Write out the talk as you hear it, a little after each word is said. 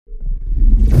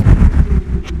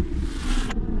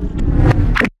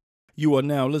You are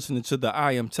now listening to the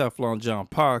I Am Teflon John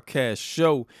podcast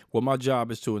show, where my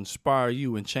job is to inspire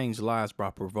you and change lives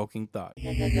by provoking thought.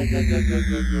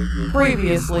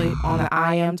 Previously on the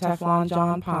I Am Teflon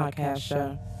John podcast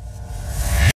show.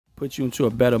 Put you into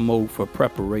a better mode for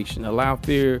preparation. Allow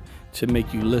fear to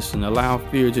make you listen. Allow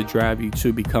fear to drive you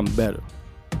to become better.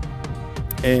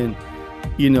 And,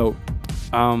 you know,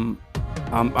 I'm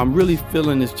really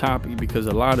feeling this topic because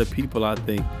a lot of people, I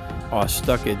think, are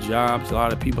stuck at jobs. A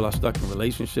lot of people are stuck in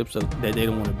relationships that they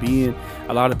don't want to be in.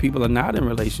 A lot of people are not in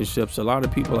relationships. A lot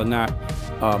of people are not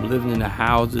living in the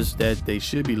houses that they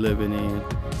should be living in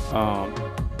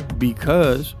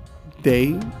because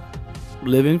they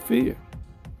live in fear.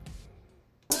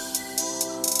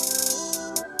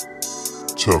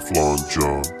 Teflon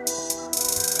John.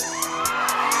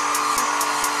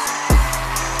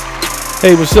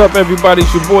 Hey, what's up, everybody?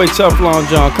 It's your boy Teflon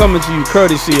John coming to you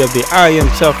courtesy of the I Am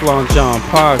Teflon John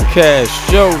podcast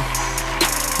show,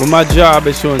 where my job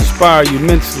is to inspire you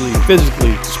mentally,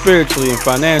 physically, spiritually, and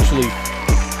financially.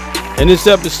 In this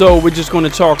episode, we're just going to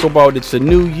talk about it's a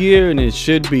new year and it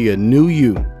should be a new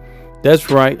you.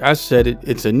 That's right, I said it.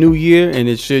 It's a new year and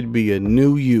it should be a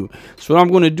new you. So what I'm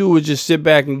going to do is just sit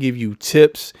back and give you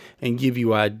tips and give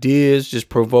you ideas, just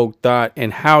provoke thought,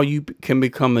 and how you can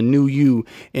become a new you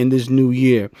in this new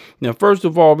year. Now, first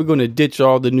of all, we're going to ditch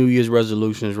all the New Year's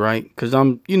resolutions, right? Because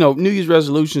New Year's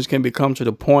resolutions can become to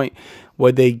the point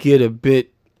where they get a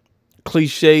bit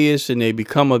cliche-ish and they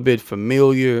become a bit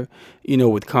familiar,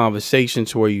 with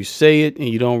conversations where you say it and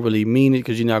you don't really mean it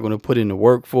because you're not going to put in the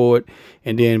work for it.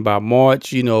 And then by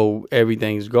March,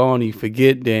 everything's gone. You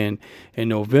forget. Then in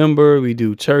November, we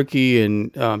do turkey,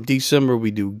 and December, we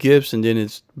do gifts. And then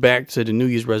it's back to the New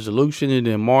Year's resolution. And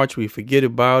then March, we forget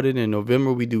about it. And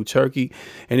November, we do turkey.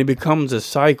 And it becomes a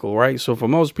cycle, right? So for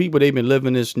most people, they've been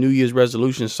living this New Year's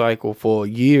resolution cycle for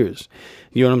years.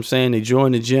 You know what I'm saying? They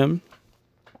join the gym.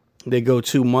 They go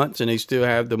 2 months and they still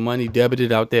have the money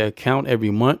debited out their account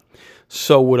every month.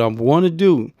 So what I want to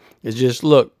do is just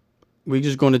look, we're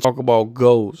just going to talk about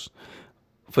goals.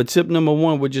 For tip number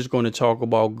 1, we're just going to talk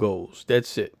about goals.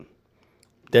 That's it.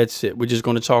 We're just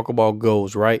going to talk about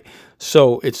goals, right?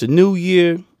 So it's a new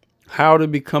year. How to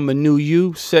become a new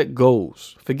you? Set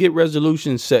goals. Forget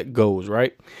resolutions, set goals,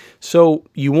 right? So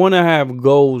you want to have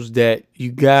goals that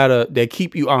that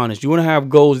keep you honest. You want to have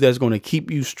goals that's going to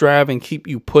keep you striving, keep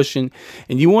you pushing.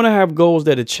 And you want to have goals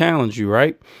that challenge you,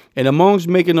 right? And amongst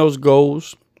making those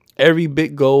goals, every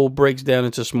big goal breaks down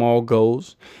into small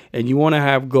goals. And you want to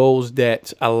have goals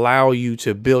that allow you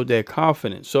to build that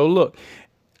confidence. So look,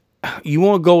 you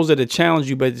want goals that challenge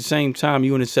you, but at the same time,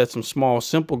 you want to set some small,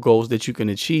 simple goals that you can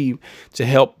achieve to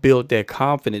help build that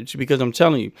confidence. Because I'm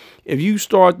telling you, if you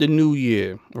start the new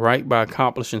year, right, by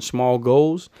accomplishing small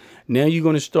goals, now you're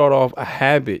going to start off a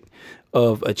habit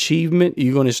of achievement.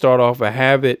 You're going to start off a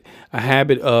habit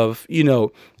of,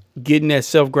 getting that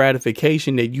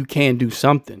self-gratification that you can do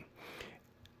something.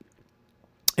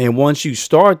 And once you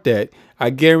start that,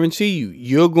 I guarantee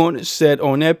you're going to set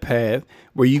on that path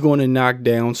where you're going to knock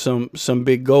down some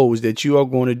big goals, that you are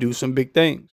going to do some big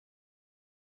things.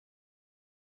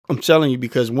 I'm telling you,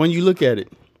 because when you look at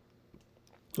it,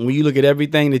 when you look at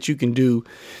everything that you can do,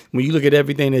 when you look at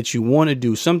everything that you want to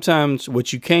do, sometimes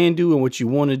what you can do and what you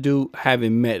want to do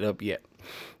haven't met up yet.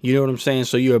 You know what I'm saying?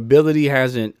 So your ability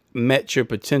hasn't met your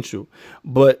potential.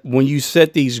 But when you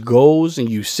set these goals and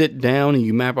you sit down and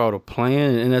you map out a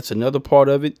plan, and that's another part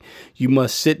of it, you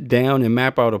must sit down and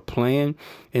map out a plan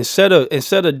and set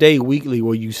a day weekly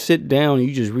where you sit down and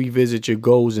you just revisit your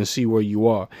goals and see where you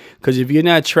are. Because if you're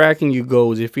not tracking your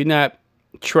goals, if you're not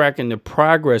tracking the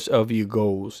progress of your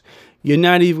goals, you're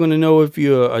not even going to know if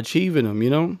you're achieving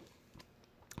them,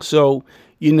 So,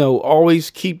 always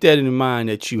keep that in mind,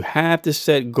 that you have to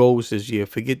set goals this year.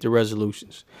 Forget the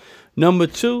resolutions. Number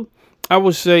 2, I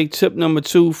would say tip number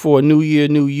 2 for a new year,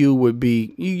 new you would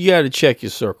be, you got to check your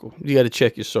circle. You got to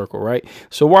check your circle, right?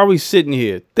 So while we're sitting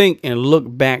here, think and look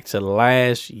back to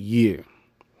last year.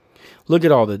 Look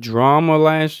at all the drama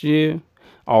last year,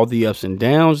 all the ups and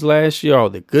downs last year, all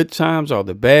the good times, all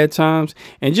the bad times,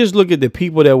 and just look at the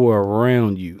people that were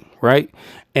around you, right?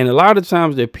 And a lot of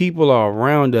times the people are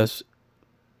around us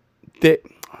that,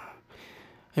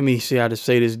 let me see how to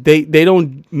say this. They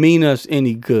don't mean us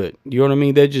any good. You know what I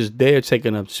mean? They're just there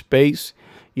taking up space.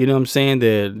 You know what I'm saying?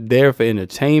 They're there for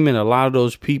entertainment. A lot of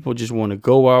those people just want to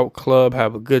go out, club,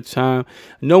 have a good time.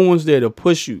 No one's there to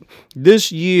push you.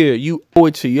 This year, you owe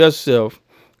it to yourself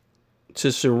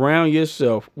to surround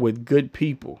yourself with good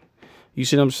people. You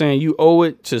see what I'm saying? You owe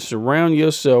it to surround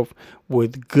yourself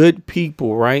with good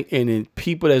people, right? And then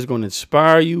people that's going to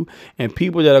inspire you and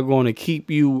people that are going to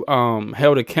keep you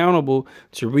held accountable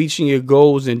to reaching your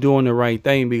goals and doing the right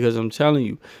thing. Because I'm telling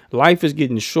you, life is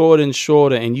getting shorter and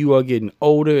shorter, and you are getting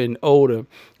older and older,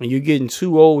 and you're getting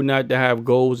too old not to have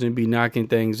goals and be knocking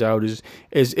things out.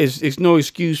 It's no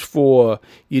excuse for,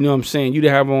 you know what I'm saying, you to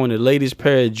have on the latest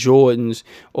pair of Jordans,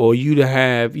 or you to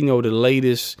have, you know, the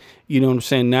latest, you know what I'm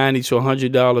saying, $90 to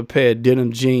 $100 pair of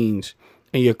denim jeans,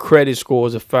 and your credit score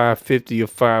is a 550 or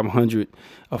 500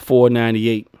 or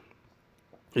 498.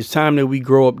 It's time that we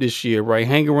grow up this year, right?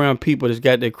 Hang around people that's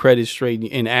got their credit straight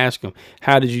and ask them,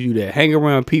 how did you do that? Hang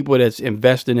around people that's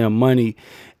investing their money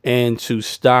into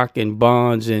stock and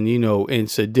bonds and, you know,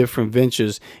 into different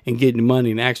ventures and getting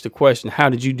money, and ask the question, how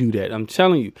did you do that? I'm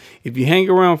telling you, if you hang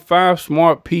around 5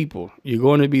 smart people, you're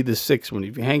going to be the 6th one.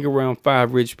 If you hang around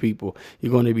 5 rich people,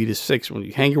 you're going to be the 6th one.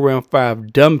 You hang around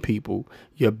 5 dumb people,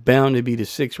 you're bound to be the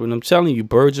 6th one. I'm telling you,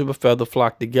 birds of a feather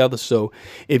flock together. So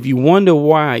if you wonder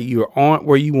why you aren't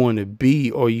where you want to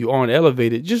be, or you aren't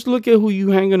elevated, just look at who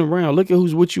you hanging around. Look at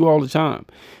who's with you all the time.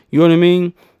 You know what I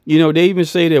mean? You know, they even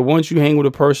say that once you hang with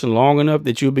a person long enough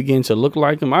that you'll begin to look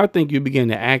like them. I think you begin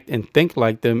to act and think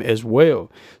like them as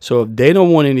well. So if they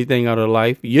don't want anything out of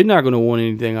life, you're not going to want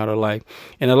anything out of life.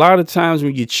 And a lot of times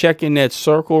when you check in that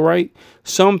circle, right,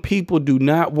 some people do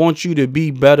not want you to be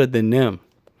better than them.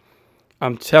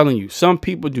 I'm telling you, some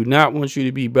people do not want you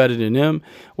to be better than them,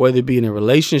 whether it be in a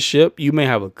relationship. You may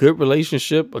have a good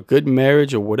relationship, a good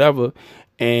marriage, or whatever,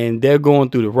 and they're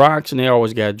going through the rocks and they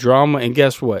always got drama. And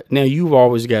guess what? Now you've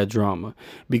always got drama,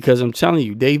 because I'm telling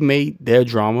you, they've made their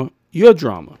drama your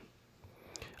drama.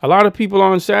 A lot of people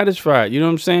aren't satisfied, you know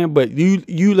what I'm saying? But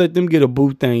you let them get a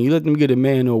boo thing. You let them get a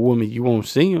man or a woman, you won't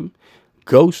see them.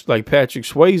 Ghost like Patrick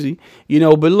Swayze, you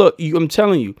know. But look, I'm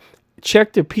telling you,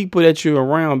 check the people that you're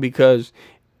around, because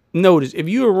notice, if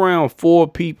you're around 4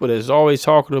 people that's always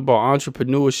talking about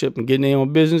entrepreneurship and getting their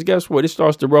own business, guess what? It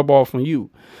starts to rub off on you.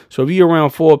 So if you're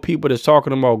around 4 people that's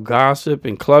talking about gossip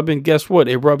and clubbing, guess what?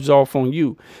 It rubs off on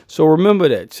you. So remember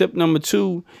that. Tip number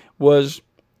 2 was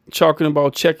talking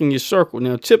about checking your circle.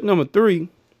 Now, tip number 3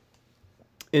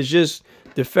 is just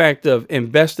the fact of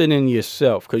investing in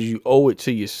yourself, because you owe it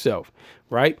to yourself.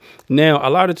 Right now, a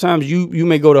lot of times you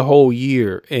may go the whole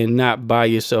year and not buy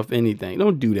yourself anything.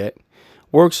 Don't do that.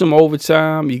 Work some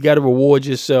overtime. You got to reward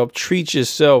yourself, treat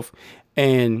yourself.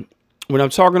 And when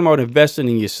I'm talking about investing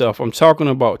in yourself, I'm talking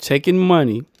about taking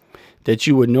money that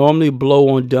you would normally blow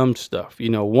on dumb stuff. You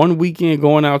know, one weekend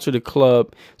going out to the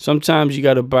club, sometimes you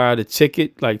got to buy the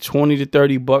ticket like 20 to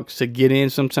 30 bucks to get in,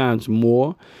 sometimes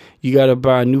more. You got to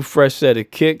buy a new fresh set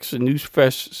of kicks, a new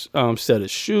fresh set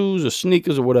of shoes or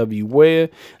sneakers or whatever you wear,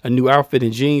 a new outfit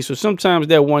and jeans. So sometimes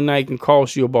that one night can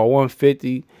cost you about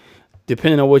 $150,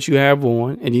 depending on what you have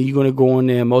on. And then you're going to go in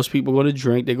there. Most people are going to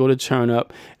drink. They're going to turn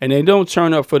up. And they don't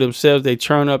turn up for themselves. They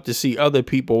turn up to see other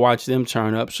people watch them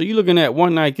turn up. So you're looking at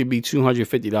one night could be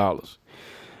 $250.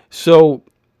 So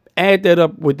add that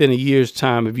up within a year's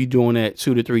time if you're doing that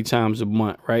 2 to 3 times a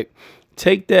month, right?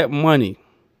 Take that money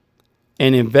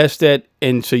and invest that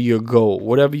into your goal,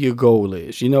 whatever your goal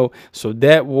is, you know. So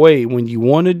that way, when you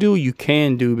want to do, you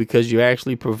can do, because you're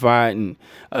actually providing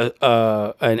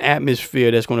an atmosphere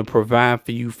that's going to provide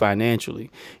for you financially.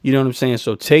 You know what I'm saying?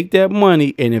 So take that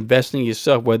money and invest in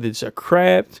yourself, whether it's a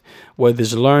craft, whether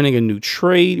it's learning a new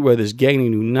trade, whether it's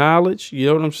gaining new knowledge. You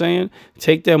know what I'm saying?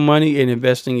 Take that money and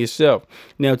invest in yourself.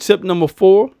 Now, tip number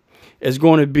 4 is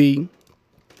going to be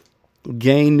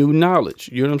gain new knowledge.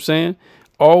 You know what I'm saying?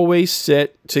 Always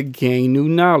set to gain new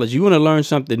knowledge. You want to learn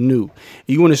something new.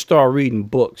 You want to start reading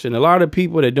books. And a lot of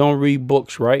people that don't read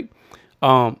books, right?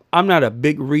 I'm not a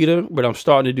big reader, but I'm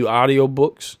starting to do audio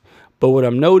books. But what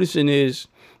I'm noticing is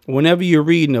whenever you're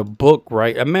reading a book,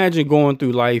 right? Imagine going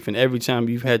through life and every time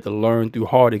you've had to learn through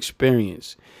hard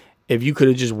experience. If you could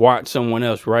have just watched someone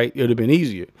else, right, it would have been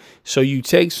easier. So you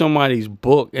take somebody's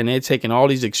book and they're taking all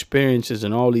these experiences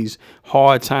and all these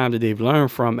hard times that they've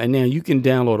learned from, and then you can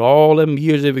download all them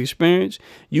years of experience.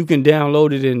 You can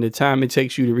download it in the time it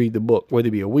takes you to read the book, whether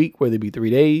it be a week, whether it be 3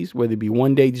 days, whether it be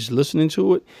one day just listening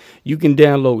to it. You can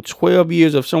download 12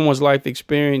 years of someone's life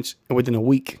experience within a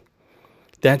week.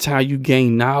 That's how you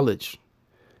gain knowledge.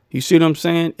 You see what I'm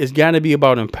saying? It's got to be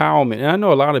about empowerment. And I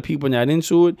know a lot of people not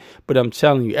into it, but I'm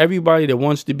telling you, everybody that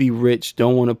wants to be rich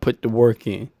don't want to put the work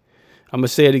in. I'm going to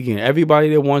say it again. Everybody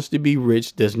that wants to be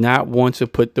rich does not want to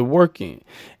put the work in.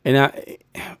 And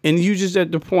you just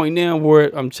at the point now where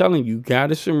I'm telling you, got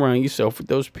to surround yourself with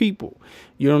those people.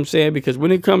 You know what I'm saying? Because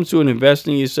when it comes to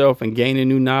investing in yourself and gaining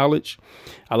new knowledge,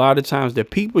 a lot of times the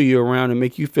people you're around and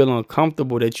make you feel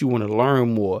uncomfortable that you want to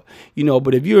learn more,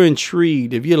 but if you're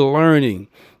intrigued, if you're learning,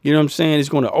 you know what I'm saying, it's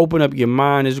going to open up your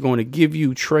mind. It's going to give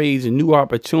you trades and new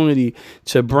opportunity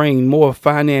to bring more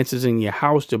finances in your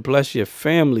house to bless your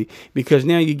family, because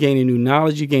now you're gaining new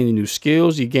knowledge, you're gaining new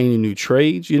skills, you're gaining new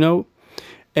trades,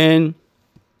 and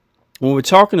when we're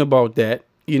talking about that,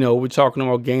 we're talking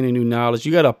about gaining new knowledge.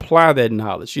 You got to apply that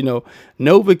knowledge.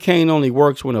 Novocaine only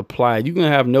works when applied. You can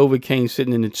have Novocaine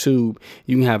sitting in the tube.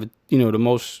 You can have, the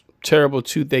most terrible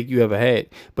toothache you ever had.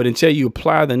 But until you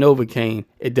apply the Novocaine,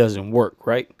 it doesn't work,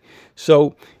 right?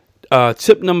 So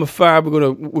tip number 5,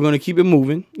 we're gonna keep it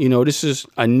moving. This is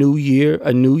a new year,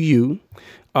 a new you.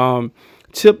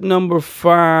 Tip number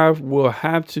 5 will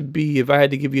have to be, if I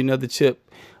had to give you another tip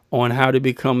on how to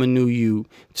become a new you,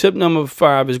 tip number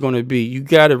 5 is going to be, you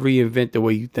got to reinvent the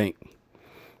way you think.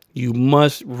 You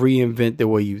must reinvent the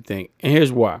way you think. And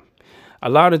here's why. A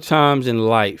lot of times in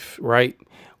life, right,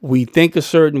 we think a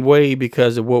certain way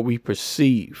because of what we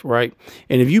perceive, right?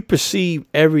 And if you perceive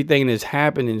everything that's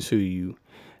happening to you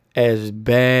as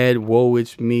bad, woe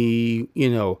it's me,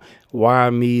 why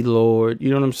me, Lord, you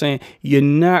know what I'm saying? You're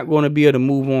not going to be able to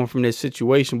move on from that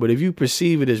situation. But if you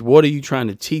perceive it as, what are you trying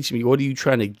to teach me? What are you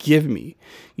trying to give me?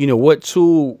 What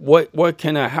tool,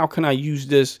 how can I use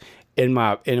this in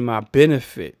my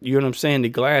benefit? You know what I'm saying? The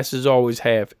glass is always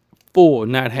half full,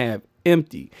 not half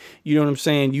empty. You know what I'm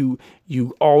saying?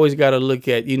 You always got to look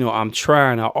at, I'm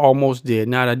trying, I almost did,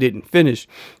 not I didn't finish.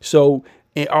 So,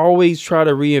 and always try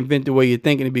to reinvent the way you're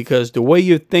thinking, because the way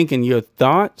you're thinking, your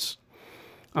thoughts,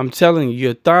 I'm telling you,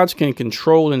 your thoughts can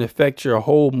control and affect your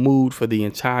whole mood for the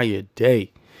entire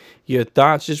day. Your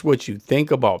thoughts is what you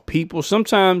think about people.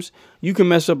 Sometimes you can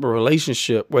mess up a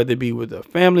relationship, whether it be with a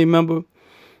family member,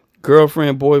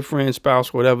 girlfriend, boyfriend,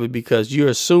 spouse, whatever, because you're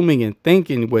assuming and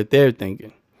thinking what they're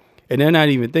thinking. And they're not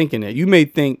even thinking that. You may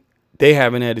think they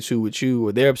have an attitude with you,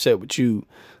 or they're upset with you,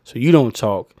 so you don't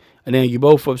talk. And then you're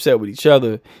both upset with each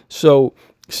other. So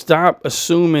stop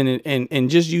assuming and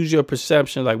just use your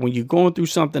perception. Like when you're going through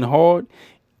something hard,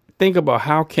 think about,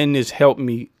 how can this help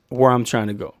me where I'm trying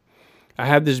to go? I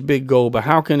have this big goal, but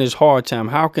how can this hard time,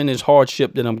 how can this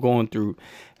hardship that I'm going through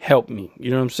help me? You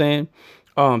know what I'm saying?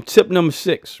 Tip number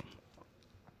 6,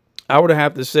 I would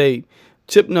have to say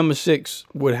tip number 6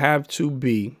 would have to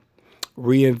be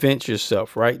reinvent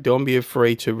yourself, right? Don't be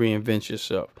afraid to reinvent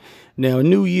yourself. Now,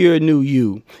 new year, new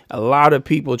you. A lot of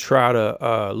people try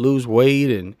to lose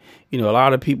weight, and, a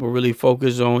lot of people really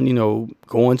focus on,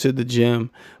 going to the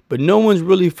gym, but no one's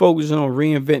really focusing on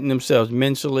reinventing themselves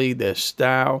mentally, their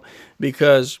style,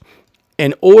 because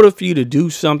in order for you to do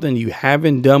something you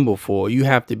haven't done before, you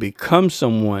have to become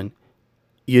someone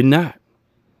you're not,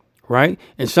 right?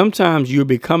 And sometimes you're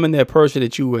becoming that person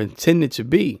that you were intended to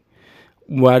be.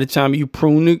 By the time you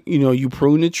prune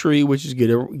the tree, which is get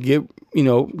away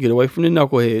from the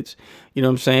knuckleheads, you know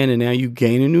what I'm saying? And now you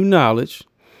gain a new knowledge.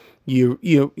 You're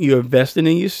investing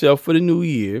in yourself for the new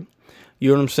year. You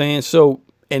know what I'm saying? So,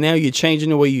 and now you're changing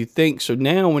the way you think. So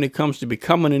now when it comes to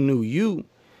becoming a new you,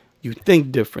 you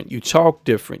think different. You talk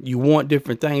different. You want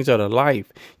different things out of life.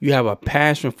 You have a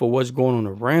passion for what's going on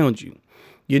around you.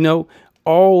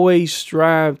 Always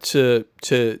strive to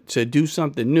do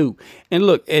something new. And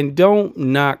look, and don't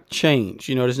knock change.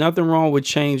 There's nothing wrong with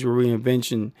change or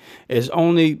reinvention. It's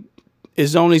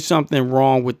only something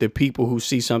wrong with the people who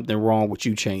see something wrong with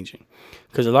you changing.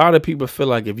 Because a lot of people feel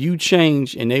like if you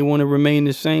change and they want to remain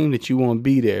the same, that you won't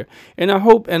be there. And I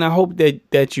hope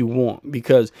that you won't,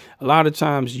 because a lot of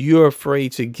times you're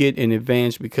afraid to get in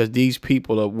advance because these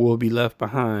people will be left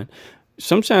behind.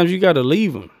 Sometimes you got to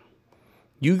leave them.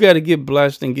 You got to get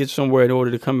blessed and get somewhere in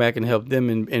order to come back and help them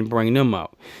and bring them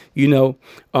out.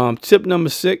 Tip number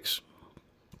 6,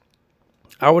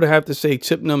 I would have to say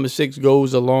tip number 6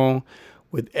 goes along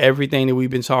with everything that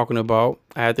we've been talking about.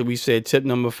 After we said tip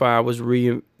number 5 was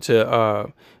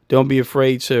don't be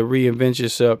afraid to reinvent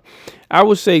yourself. I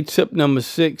would say tip number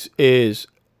 6 is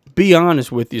be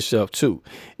honest with yourself too.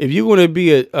 If you're going to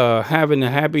be having a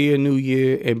happier new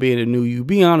year and being a new you,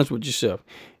 be honest with yourself.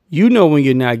 When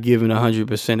you're not giving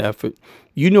 100% effort.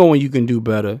 When you can do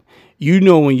better.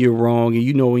 When you're wrong,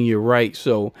 and when you're right.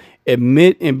 So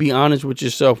admit and be honest with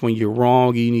yourself when you're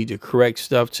wrong. You need to correct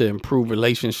stuff to improve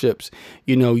relationships.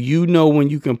 When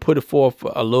you can put forth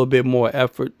a little bit more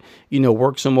effort.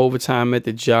 Work some overtime at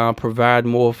the job. Provide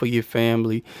more for your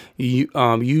family.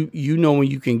 When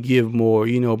you can give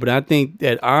more. But I think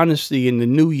that honesty in the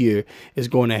new year is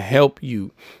going to help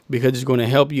you, because it's going to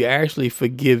help you actually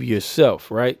forgive yourself,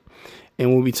 right?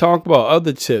 And when we talk about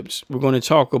other tips, we're going to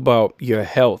talk about your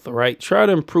health, right? Try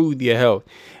to improve your health.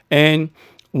 And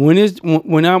when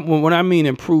I mean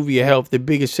improve your health, the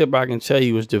biggest tip I can tell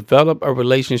you is develop a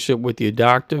relationship with your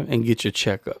doctor and get your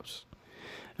checkups.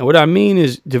 And what I mean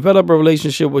is develop a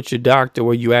relationship with your doctor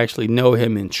where you actually know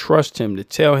him and trust him to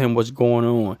tell him what's going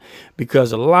on,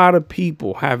 because a lot of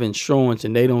people have insurance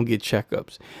and they don't get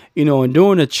checkups. And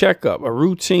doing a checkup, a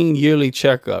routine yearly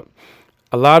checkup,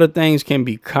 a lot of things can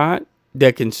be caught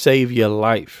that can save your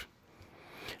life.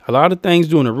 A lot of things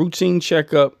doing a routine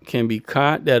checkup can be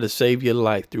caught that'll save your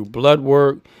life through blood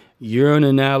work, urine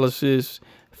analysis,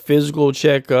 physical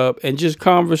checkup, and just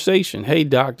conversation. Hey,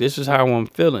 doc, this is how I'm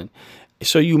feeling.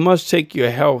 So you must take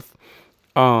your health.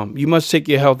 You must take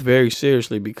your health very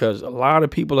seriously, because a lot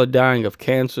of people are dying of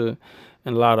cancer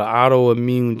and a lot of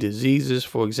autoimmune diseases.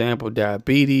 For example,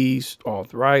 diabetes,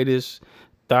 arthritis,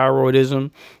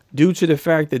 thyroidism, due to the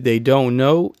fact that they don't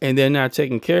know and they're not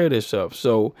taking care of themselves.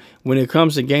 So when it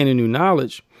comes to gaining new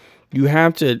knowledge, you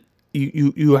have to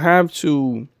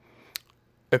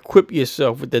equip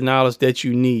yourself with the knowledge that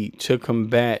you need to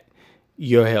combat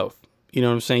your health. You know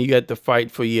what I'm saying? You got to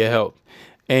fight for your health.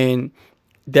 And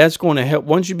that's going to help.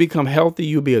 Once you become healthy,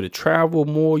 you'll be able to travel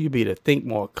more. You'll be able to think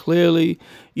more clearly.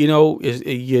 You're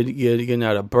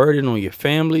not a burden on your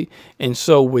family. And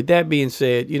so with that being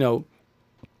said,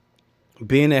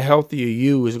 being a healthier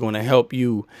you is going to help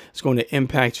you. It's going to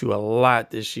impact you a lot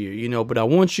this year, but I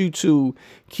want you to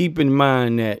keep in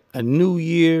mind that a new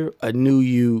year, a new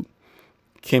you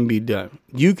can be done.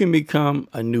 You can become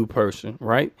a new person,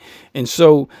 right? And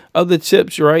so other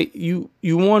tips, right? You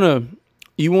want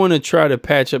to try to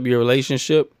patch up your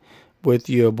relationship with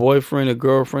your boyfriend or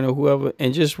girlfriend or whoever,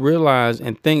 and just realize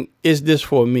and think, is this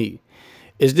for me?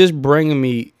 Is this bringing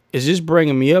me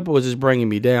up, or is this bringing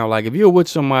me down? Like if you're with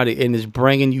somebody and it's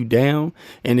bringing you down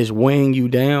and it's weighing you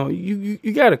down, you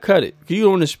got to cut it. You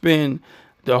don't want to spend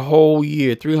the whole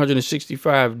year,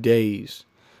 365 days,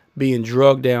 being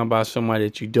drugged down by somebody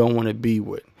that you don't want to be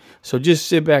with. So just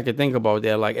sit back and think about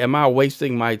that. Like, am I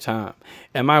wasting my time?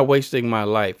 Am I wasting my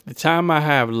life? The time I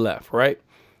have left, right?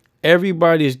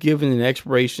 Everybody is given an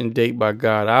expiration date by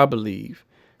God, I believe,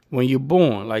 when you're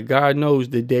born. Like, God knows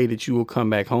the day that you will come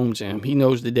back home to him. He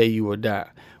knows the day you will die.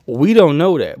 Well, we don't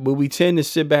know that, but we tend to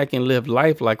sit back and live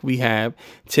life like we have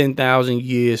 10,000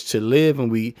 years to live,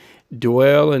 and we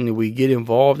dwell and we get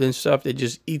involved in stuff that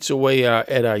just eats away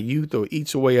at our youth or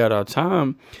eats away at our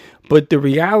time. But the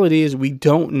reality is we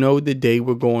don't know the day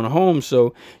we're going home.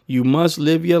 So you must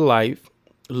live your life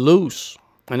loose.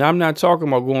 And I'm not talking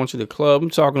about going to the club. I'm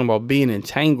talking about being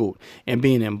entangled and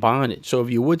being in bondage. So if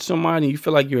you're with somebody and you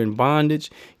feel like you're in bondage,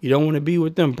 you don't want to be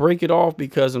with them, break it off,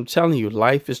 because I'm telling you,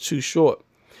 life is too short.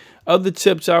 Other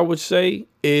tips I would say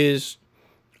is,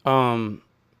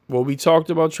 we talked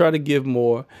about try to give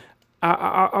more.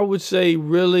 I would say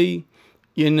really,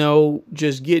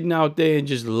 just getting out there and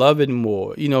just loving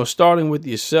more, starting with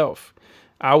yourself.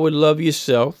 I would love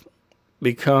yourself,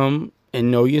 become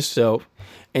and know yourself,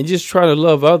 and just try to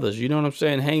love others. You know what I'm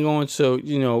saying? Hang on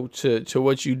to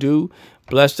what you do.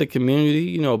 Bless the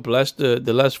community, bless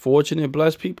the less fortunate,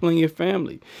 bless people in your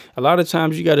family. A lot of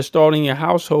times you got to start in your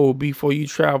household before you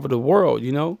travel the world,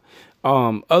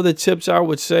 Other tips I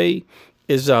would say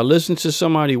is listen to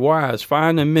somebody wise.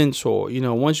 Find a mentor.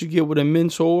 Once you get with a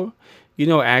mentor,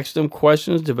 ask them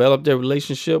questions, develop their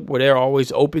relationship where they're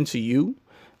always open to you.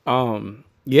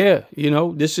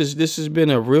 This has been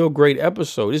a real great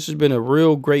episode. This has been a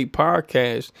real great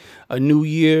podcast. A new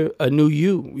year, a new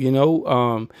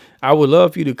you, I would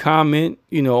love for you to comment,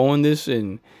 on this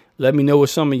and let me know what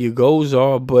some of your goals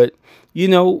are. But, I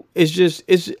feel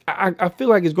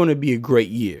like it's going to be a great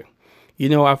year.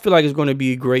 I feel like it's going to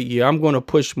be a great year. I'm going to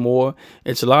push more.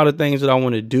 It's a lot of things that I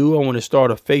want to do. I want to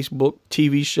start a Facebook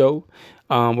TV show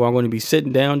where I'm going to be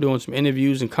sitting down doing some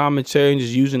interviews and commentary and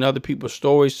just using other people's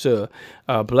stories to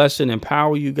bless and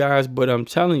empower you guys. But I'm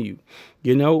telling you,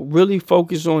 really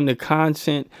focus on the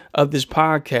content of this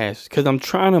podcast, because I'm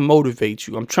trying to motivate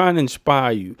you. I'm trying to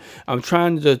inspire you. I'm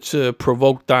trying to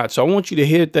provoke thoughts. So I want you to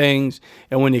hear things,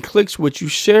 and when it clicks with you,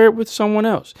 share it with someone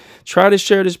else. Try to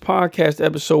share this podcast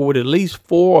episode with at least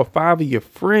 4 or 5 of your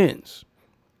friends.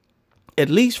 At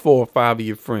least 4 or 5 of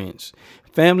your friends.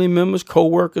 Family members,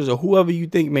 co-workers, or whoever you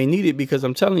think may need it, because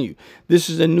I'm telling you, this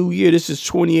is a new year. This is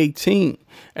 2018.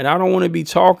 And I don't want to be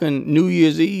talking New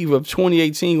Year's Eve of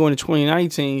 2018 going to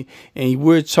 2019, and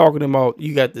we're talking about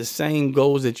you got the same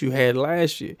goals that you had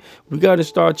last year. We got to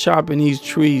start chopping these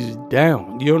trees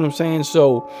down. You know what I'm saying?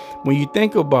 So when you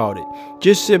think about it,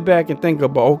 just sit back and think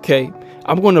about, okay,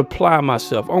 I'm going to apply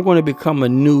myself. I'm going to become a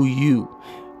new you.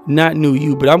 Not new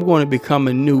you, but I'm going to become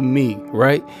a new me,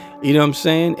 right? You know what I'm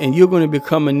saying? And you're going to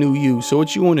become a new you. So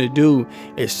what you want to do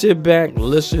is sit back,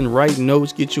 listen, write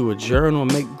notes, get you a journal,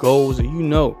 make goals,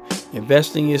 and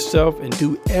invest in yourself and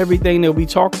do everything that we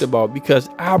talked about, because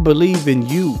I believe in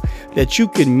you that you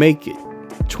can make it.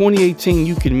 2018,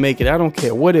 you can make it. I don't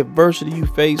care what adversity you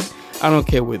face. I don't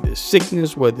care whether it's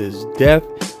sickness, whether it's death,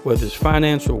 whether it's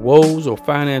financial woes or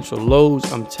financial lows.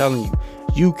 I'm telling you,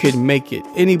 you can make it.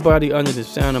 Anybody under the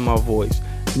sound of my voice,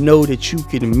 know that you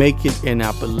can make it, and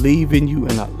I believe in you,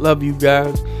 and I love you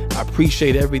guys. I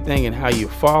appreciate everything and how you're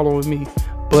following me,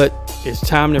 but it's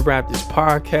time to wrap this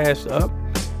podcast up.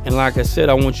 And like I said,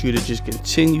 I want you to just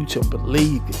continue to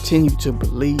believe, continue to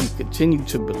believe, continue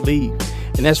to believe.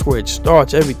 And that's where it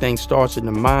starts. Everything starts in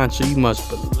the mind, so you must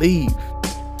believe,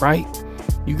 right?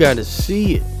 You got to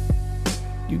see it.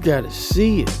 You got to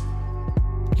see it.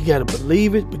 You got to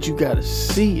believe it, but you got to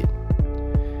see it.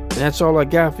 And that's all I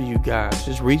got for you guys.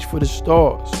 Just reach for the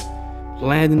stars.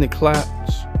 Land in the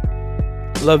clouds.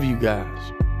 Love you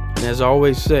guys. And as I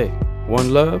always say,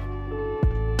 one love.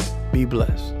 Be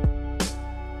blessed.